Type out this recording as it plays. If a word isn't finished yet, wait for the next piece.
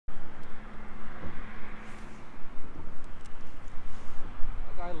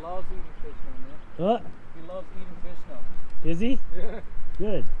What? He loves eating fish now. Is he? Yeah.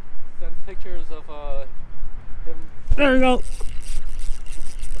 Good. Sends pictures of him. There we go.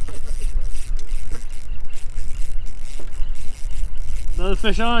 Another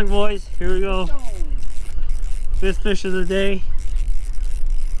fish on, boys. Here we go. Fifth fish of the day.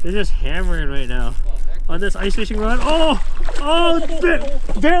 They're just hammering right now on this ice fishing rod. Oh! Oh!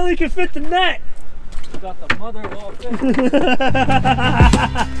 Barely can fit the net! Got the mother of all fish.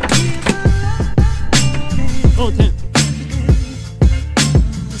 Oh, 10.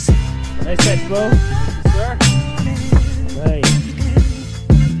 Nice catch, bro. Sir? Nice.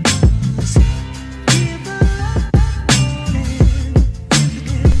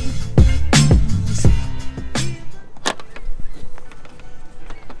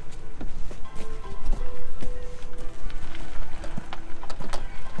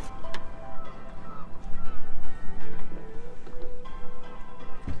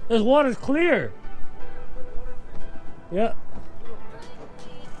 This water's clear. Yeah.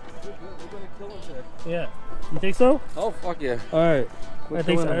 We're gonna kill him today. Yeah. You think so? Oh, fuck yeah. Alright. I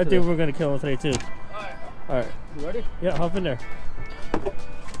think we're gonna kill him today too. Alright. Alright. You ready? Yeah, hop in there.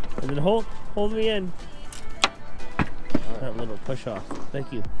 And then hold me in. Right. That little push off.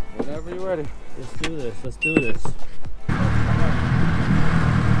 Thank you. Whenever you're ready. Let's do this. Let's do this.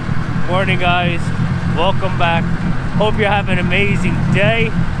 Morning, guys. Welcome back. Hope you're having an amazing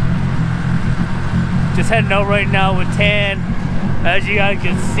day. Just heading out right now with Tan. As you guys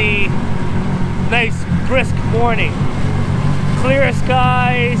can see, nice brisk morning. Clear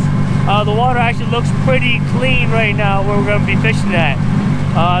skies. The water actually looks pretty clean right now where we're going to be fishing at.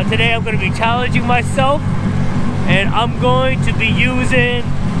 Today I'm going to be challenging myself, and I'm going to be using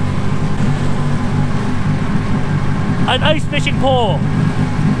an ice fishing pole.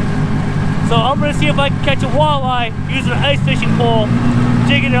 So I'm going to see if I can catch a walleye using an ice fishing pole,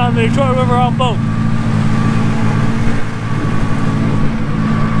 jigging it on the Detroit River on boat.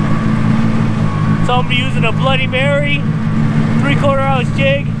 So I'm going to be using a Bloody Mary 3/4 ounce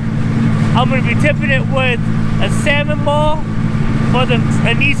jig. I'm going to be tipping it with a salmon ball for the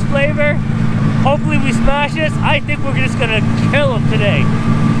anise flavor. Hopefully we smash this. I think we're just going to kill them today.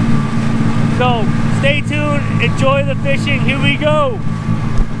 So stay tuned, enjoy the fishing, here we go.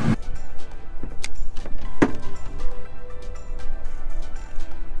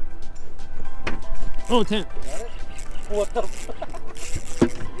 Oh, 10. Got it? What the fuck?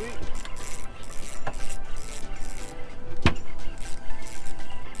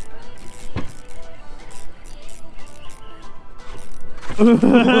 Well,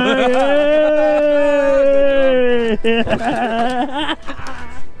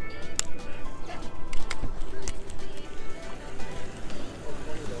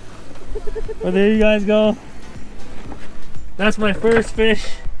 there you guys go. That's my first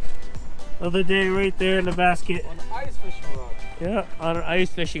fish of the day right there in the basket. On the ice fishing rod. Yeah, on an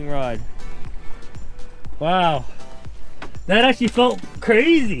ice fishing rod. Wow. That actually felt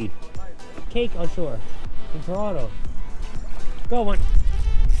crazy. Cake on shore in Toronto. Go one.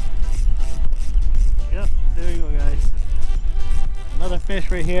 Yep, there you go, guys. Another fish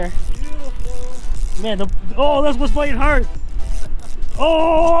right here. Beautiful. Man, oh, that's what's biting hard.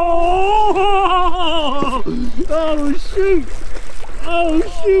 Oh! Oh shoot! Oh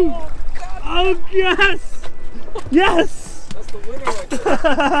shoot! Oh yes! Yes! That's the winner right there.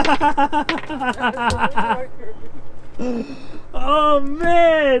 That is the winner right there. Oh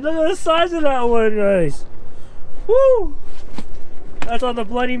man, look at the size of that one, guys. Woo! That's on the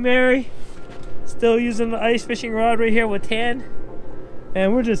Bloody Mary. Still using the ice fishing rod right here with Tan.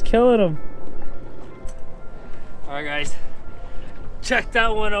 And we're just killing them. Alright guys, check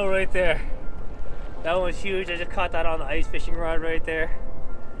that one out right there. That one's huge. I just caught that on the ice fishing rod right there.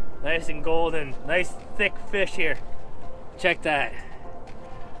 Nice and golden. Nice thick fish here. Check that.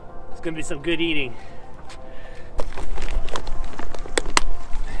 It's gonna be some good eating.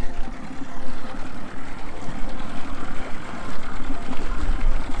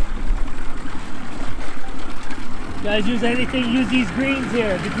 Guys, use anything, use these greens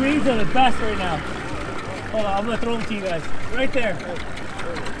here. The greens are the best right now. Hold on, I'm gonna throw them to you guys. Right there.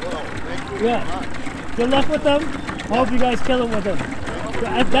 Yeah. Good luck with them. I hope you guys kill them with them.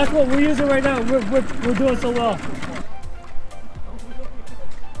 That's what we're using right now. We're doing so well.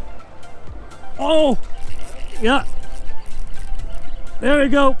 Oh! Yeah. There we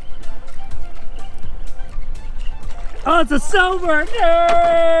go. Oh, it's a silver!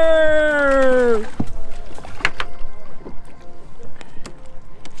 No!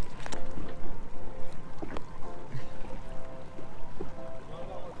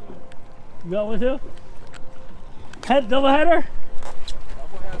 You got one too? Double header? Double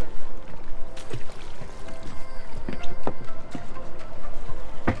header.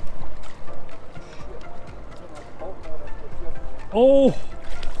 Oh!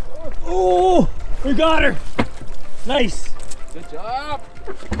 Oh! We got her! Nice! Good job.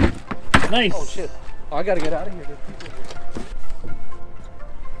 Nice! Oh shit. Oh, I gotta get out of here. There's people here.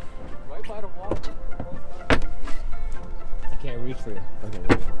 Right by the wall. I can't reach for you. Okay,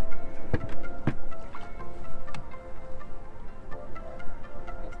 wait.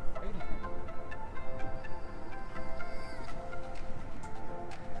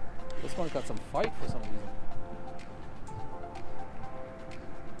 This one got some fight for some reason.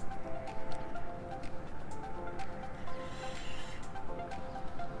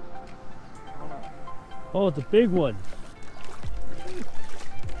 Oh, it's a big one.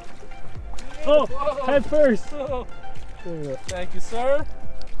 Oh, Whoa. head first. Oh. Thank you, sir.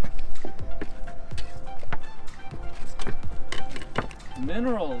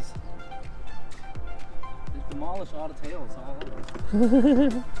 Minerals. They demolish all the tails all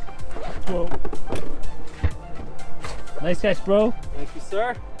over. Whoa. Nice catch, bro. Thank you,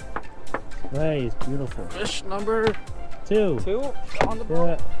 sir. Nice, beautiful. Fish number 2. 2 on the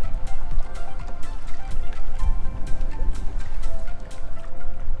boat. Yeah.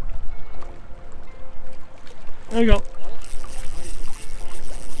 There you go.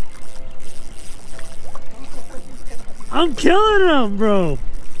 I'm killing him, bro.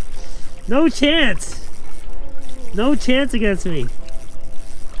 No chance. No chance against me.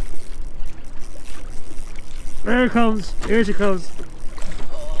 There it comes. Here she comes. There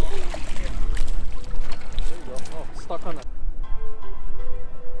you go. Oh, stuck on it.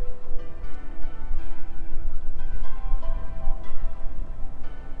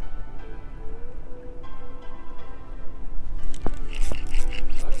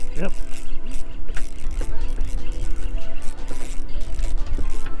 Yep.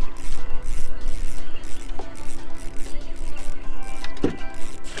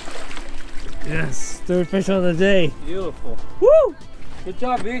 Yes, third fish on the day. Beautiful. Woo! Good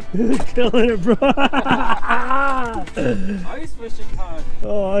job, V. Killing it, bro. Ice fishing time.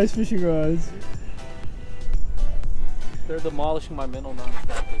 Oh, ice fishing rods. They're demolishing my minnow now.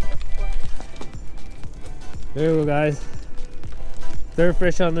 There we go, guys. Third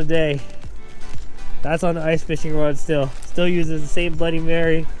fish on the day. That's on the ice fishing rod still. Still using the same Bloody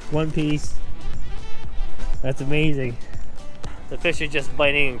Mary, one piece. That's amazing. The fish are just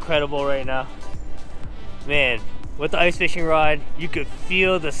biting incredible right now. Man, with the ice fishing rod, you could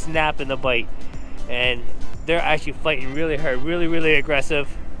feel the snap in the bite. And they're actually fighting really hard, really aggressive.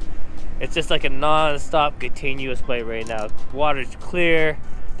 It's just like a non-stop continuous bite right now. Water's clear,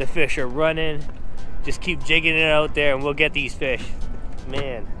 the fish are running. Just keep jigging it out there and we'll get these fish.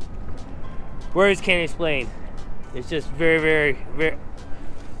 Man, words can't explain. It's just very.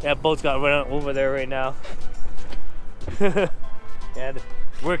 That boat's got run over there right now. And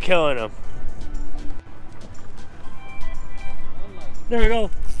we're killing them. There we go.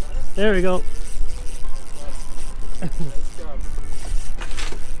 There we go.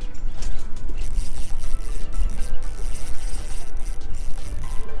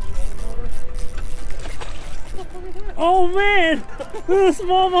 Oh man! Look at the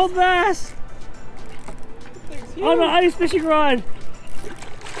smallmouth bass! On the ice fishing rod!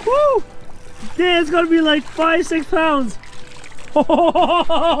 Woo! Damn, it's gonna be like 5-6 pounds!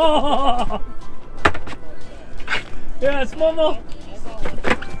 Yeah, smallmouth!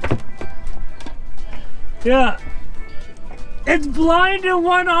 Yeah! It's blind in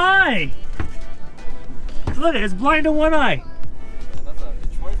one eye! Look, it's blind in one eye! Yeah, that's a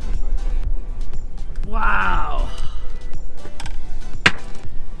Detroit fish right there. Wow!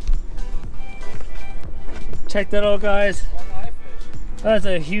 Check that out, guys. Walleye fish. That's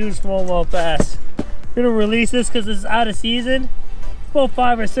a huge smallmouth bass. Gonna release this because it's out of season. It's about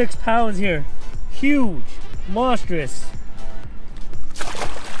 5 or 6 pounds here. Huge, monstrous.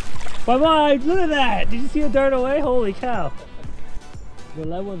 Bye-bye, look at that. Did you see it dart away? Holy cow. The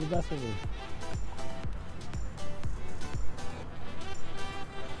live one's the best for me.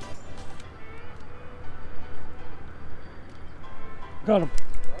 Got him.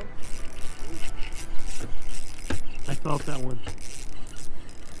 I felt that one.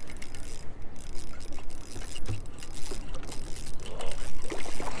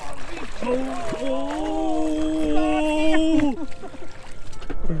 Oh!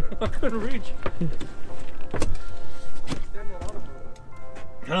 I couldn't reach.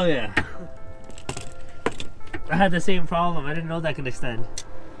 Oh yeah. I had the same problem. I didn't know that could extend.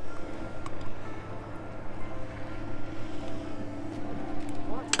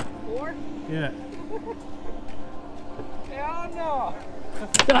 What? 4? Yeah. Hell no!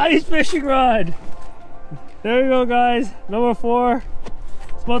 The ice fishing rod. There you go, guys. Number 4.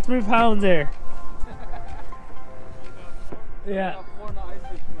 It's about 3 pounds there. Yeah.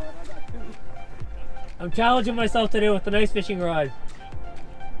 fishing rod. I got 2. I'm challenging myself today with an ice fishing rod.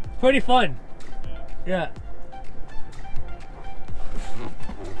 Pretty fun. Yeah.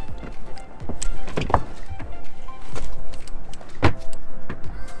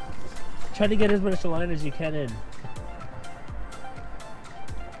 Try to get as much line as you can in.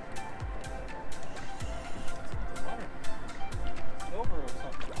 Silver or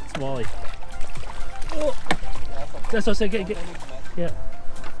something. It's Walleye. Oh. That's what I said. Get. Yeah.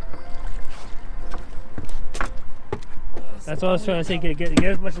 That's what I was trying to say. Get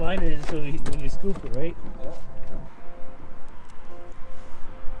as much line in it so when you scoop it, right? Yeah.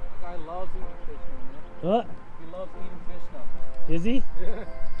 That guy loves eating fish, man. What? He loves eating fish now. Is he? Yeah.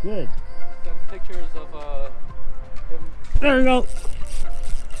 Good. Sent pictures of him. There we go.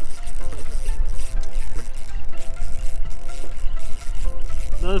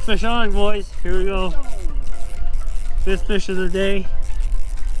 Another fish on, boys. Here we go. 5th fish of the day.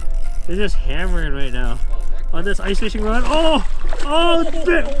 They're just hammering right now on this ice fishing rod. Oh! Oh!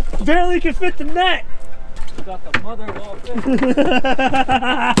 Barely can fit the net! Got the mother of all fish.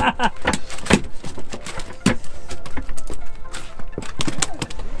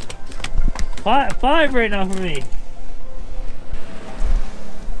 Five right now for me.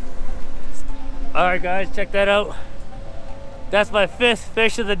 Alright guys, check that out. That's my 5th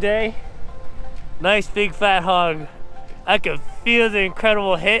fish of the day. Nice big fat hog. I can feel the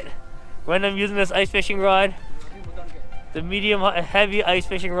incredible hit when I'm using this ice fishing rod. The medium heavy ice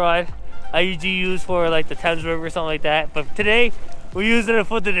fishing rod I usually use for like the Thames River or something like that. But today we're using it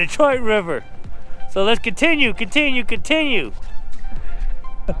for the Detroit River. So let's continue.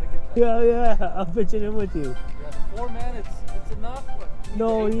 Yeah, I'll pitch it in with you. Yeah, 4 man, it's enough. But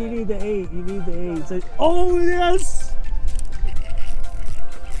No, you need the 8. You need the 8. So, oh yes!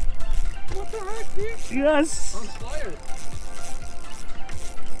 What the heck, dude? Yes! On fire.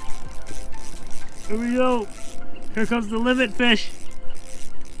 Here we go. Here comes the limit fish.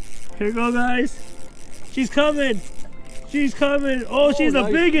 Here we go, guys. She's coming. She's coming. Oh, she's nice.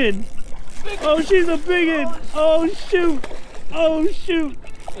 a biggin. Oh, she's a biggin. Oh, shoot. Oh, shoot.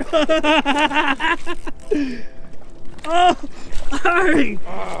 Oh, all right.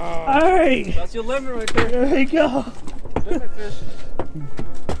 All right. That's your limit right there. There we go. Limit fish.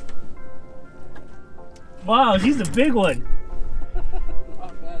 Wow, she's a big one.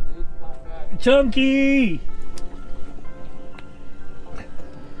 Not bad, dude. Not bad. Chunky.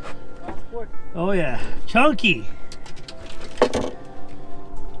 Passport. Oh yeah, chunky.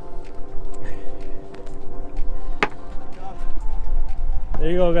 There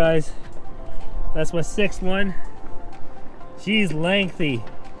you go, guys. That's my 6th one. She's lengthy.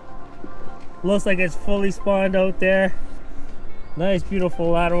 Looks like it's fully spawned out there. Nice, beautiful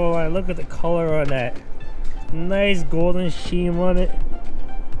lateral line. Look at the color on that. Nice golden sheen on it.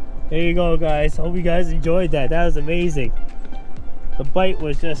 There you go, guys. Hope you guys enjoyed that. That was amazing. The bite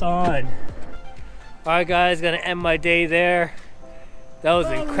was just on. Alright guys, gonna end my day there. That was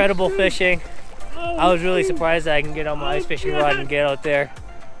incredible fishing. I was really surprised that I can get on my ice fishing rod and get out there.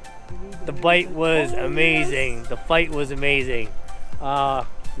 The bite was amazing. The fight was amazing.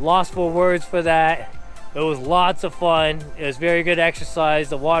 Lost for words for that. It was lots of fun. It was very good exercise.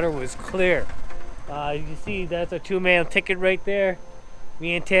 The water was clear. You can see that's a 2-man ticket right there.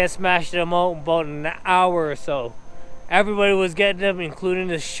 Me and Tan smashed them out in about an hour or so. Everybody was getting them, including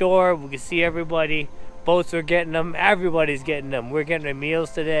the shore. We could see everybody. Boats were getting them. Everybody's getting them. We're getting our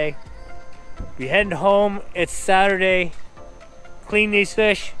meals today. We're heading home. It's Saturday. Clean these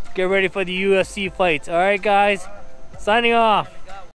fish. Get ready for the UFC fights. All right, guys. Signing off.